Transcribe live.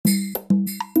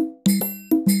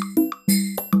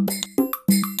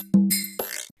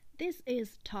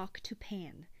talk to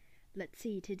Pan. Let's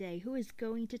see today who is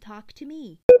going to talk to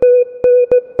me.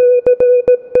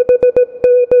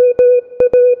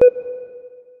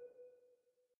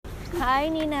 Hi,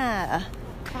 Nina.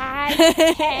 Hi,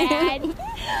 Pan.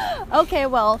 Okay,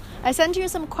 well, I sent you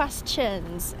some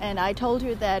questions and I told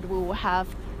you that we will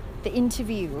have the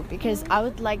interview because I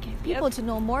would like people to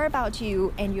know more about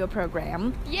you and your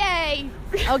program. Yay!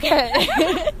 Okay.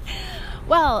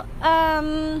 Well,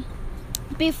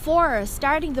 before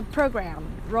starting the program,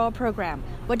 raw program,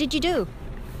 what did you do?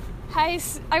 I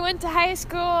went to high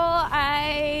school.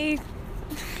 I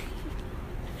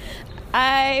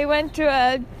went to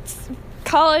a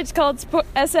college called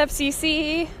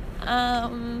SFCC.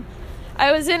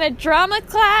 I was in a drama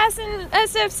class in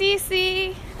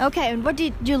SFCC. Okay, and what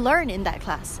did you learn in that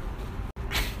class?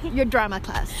 Your drama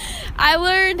class. I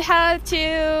learned how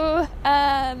to,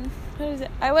 I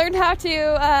learned how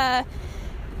to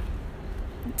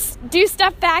do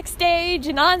stuff backstage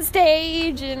and on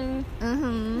stage and...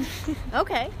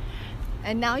 Okay.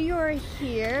 And now you're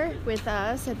here with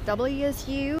us at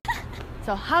WSU.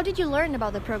 So how did you learn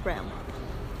about the program?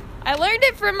 I learned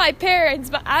it from my parents,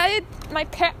 but I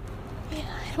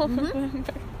don't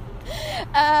remember.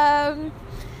 I don't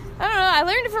know. I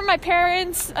learned it from my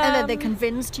parents. And then they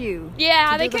convinced you.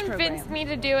 Yeah, they convinced me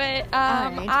to do it.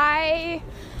 I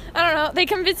don't know. They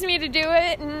convinced me to do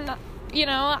it, and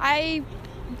I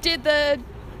did the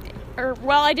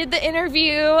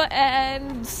interview,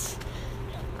 and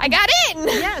I got in.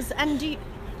 Yes, and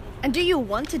do you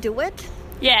want to do it?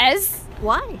 Yes.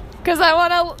 Why? Because I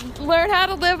want to learn how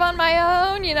to live on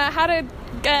my own. How to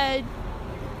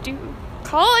do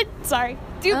college. Sorry.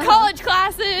 Do college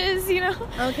classes,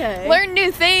 Okay. Learn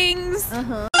new things.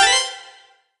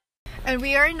 And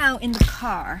we are now in the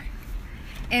car.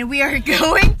 And we are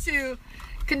going to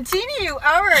continue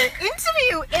our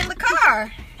interview in the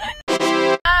car.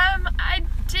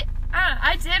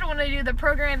 I did want to do the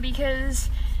program because,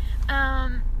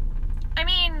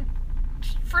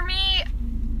 for me,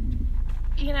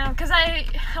 because I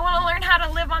want to learn how to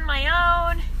live on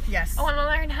my own. Yes. I want to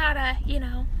learn how to,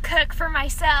 cook for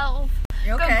myself.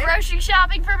 Okay. Go grocery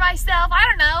shopping for myself. I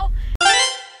don't know.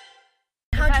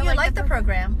 How do you like the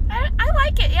program? I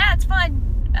like it. Yeah, it's fun.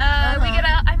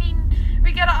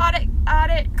 We get to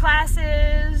audit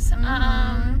classes.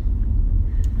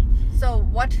 So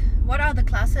what are the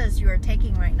classes you are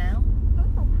taking right now?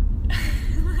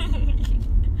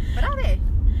 What are they?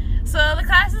 So the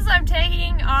classes I'm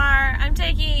taking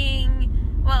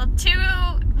two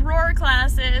ROAR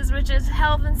classes, which is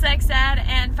health and sex ed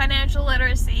and financial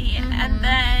literacy, and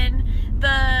then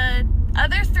the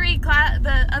other three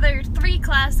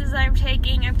classes I'm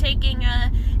taking a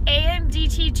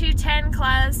AMDT 210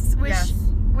 class,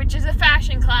 which is a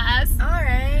fashion class. All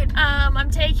right.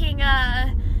 I'm taking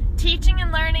a teaching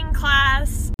and learning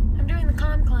class. I'm doing the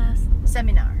comm class.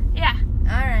 Seminar. Yeah.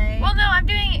 All right. Well, no, I'm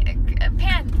doing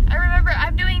Pan. I remember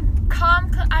I'm doing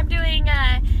I'm doing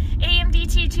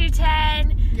AMDT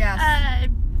 210. Yes.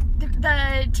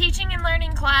 The teaching and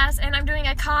learning class, and I'm doing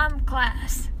a comm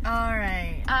class. All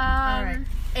right. All right.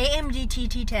 AMDT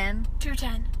 210.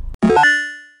 210.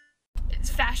 It's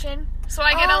fashion, so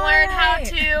I get to learn how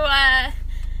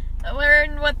to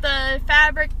learn what the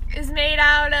fabric is made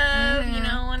out of.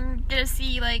 And get to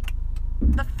see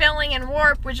the filling and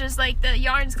warp, which is the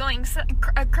yarns going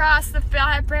across the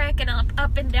fabric and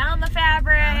up and down the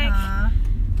fabric.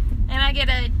 And I get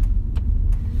to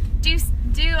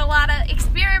do a lot of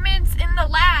experiments in the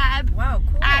lab. Wow,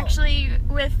 cool. Actually,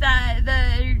 with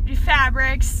the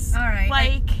fabrics. All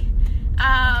right.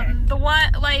 The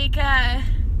one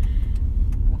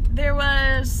there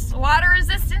was water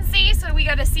resistancy, so we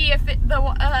got to see if the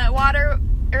water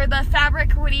or the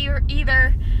fabric would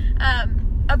either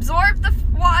absorb the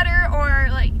water or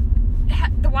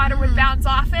the water would bounce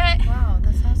off it. Wow,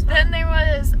 that sounds fun. Then there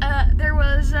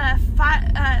was a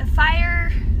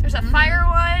fire. There's a fire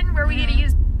one where we get to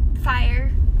use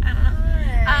fire. I don't know.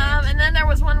 Right. And then there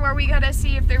was one where we got to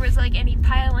see if there was any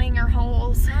piling or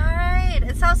holes. All right.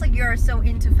 It sounds like you're so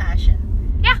into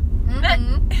fashion. Yeah.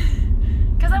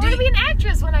 Because I want to be an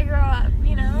actress when I grow up.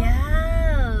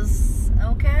 Yes.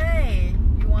 Okay.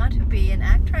 You want to be an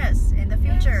actress in the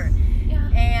future.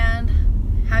 Yes. Yeah. And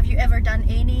have you ever done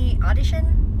any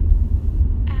audition?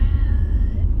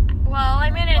 Well,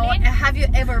 I'm in have you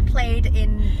ever played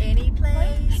in any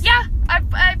plays? Yeah, I've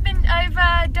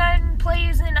done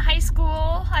plays in high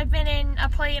school. I've been in a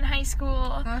play in high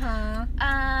school.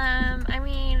 I'm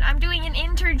doing an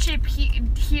internship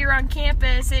here on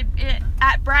campus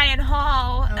at Bryan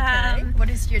Hall. Okay. What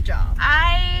is your job?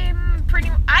 I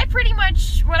pretty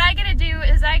much, what I get to do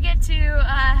is I get to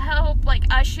help like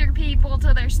usher people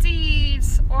to their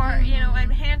seats, or you know,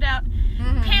 and hand out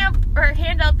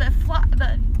the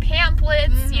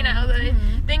pamphlets, you know, the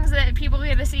things that people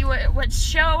get to see what's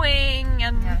showing,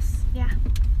 and yeah.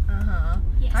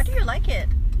 Yes. How do you like it?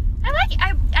 I like it.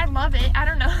 I love it. I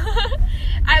don't know.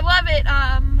 I love it.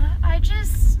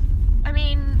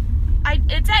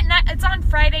 It's on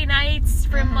Friday nights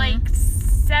from like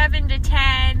 7 to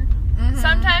 10.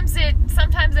 Sometimes it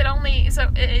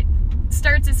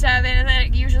starts at 7, and then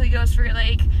it usually goes for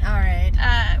like. All right.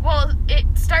 Well, it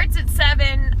starts at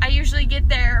 7. I usually get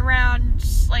there around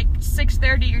like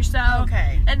 6:30 or so.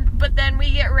 Okay. But then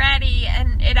we get ready,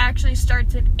 and it actually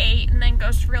starts at 8, and then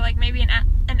goes for like maybe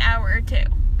an hour or two.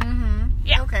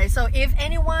 Yeah. Okay. So if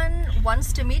anyone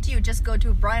wants to meet you, just go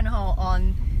to Bryan Hall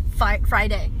on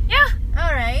Friday. Yeah.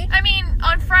 All right. I mean,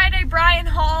 on Friday, Bryan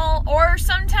Hall, or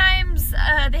sometimes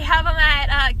they have them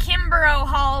at Kimborough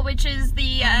Hall, which is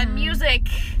the music.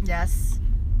 Yes.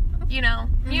 You know,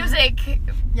 music.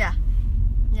 Yeah.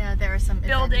 Yeah, there are some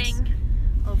building events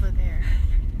over there.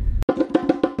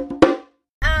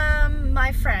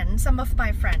 Some of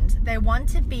my friends, they want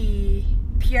to be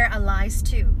peer allies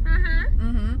too.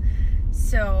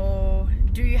 So,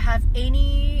 do you have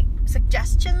any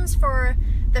suggestions for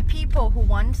the people who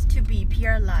want to be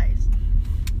peer allies?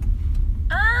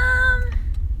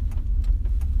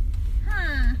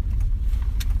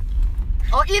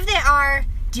 Or if they are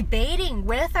debating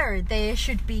whether they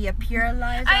should be a peer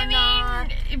ally or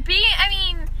not.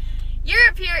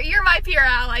 You're my peer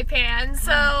ally, Pan.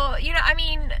 So, you know, I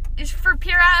mean, for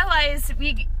peer allies,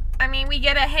 we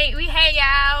hang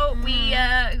out,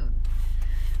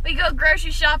 we go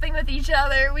grocery shopping with each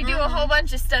other, we do a whole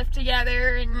bunch of stuff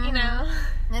together, and you know.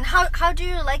 And how do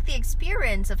you like the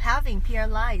experience of having peer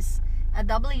allies at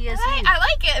WSU? I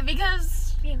like it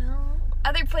because, you know,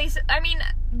 other places, I mean,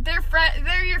 they're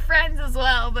your friends as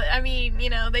well, but I mean, you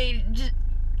know, they just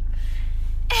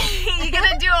you're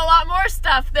gonna do a lot more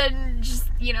stuff than just,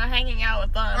 you know, hanging out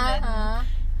with them.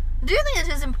 Do you think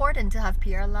it is important to have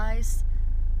peer allies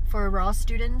for raw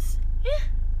students?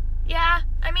 Yeah.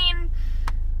 I mean,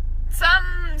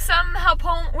 some help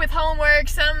with homework.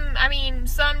 Some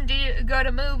do go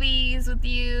to movies with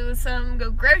you. Some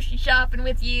go grocery shopping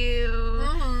with you.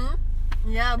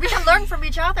 Yeah, we can learn from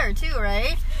each other too,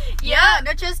 right? Yeah,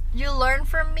 not just you learn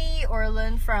from me or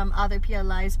learn from other peer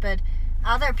allies, but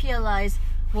other peer allies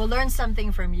will learn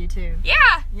something from you too.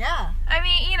 Yeah. I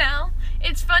mean, you know,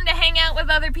 it's fun to hang out with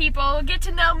other people, get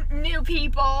to know new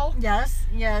people. Yes.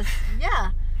 Yeah.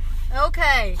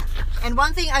 Okay. And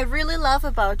one thing I really love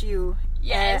about you,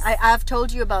 I've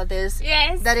told you about this.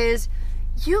 Yes. That is,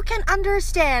 you can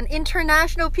understand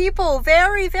international people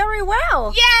very, very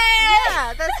well. Yay!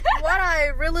 Yeah, that's what I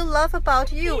really love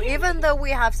about you. Even though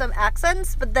we have some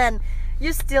accents, but then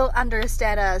you still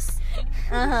understand us.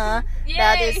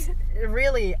 That is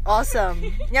really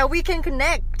awesome. Yeah, we can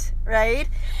connect, right?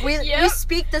 We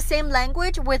speak the same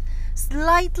language with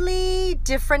slightly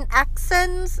different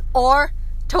accents or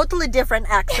totally different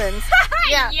accents.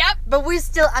 But we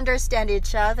still understand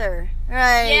each other,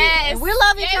 right? Yes. We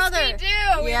love each other. Yes, we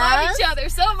do. We love each other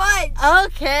so much.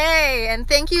 Okay, and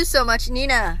thank you so much,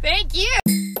 Nina. Thank you.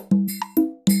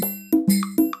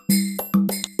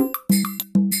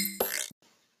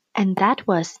 And that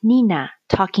was Nina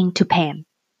talking to Pam.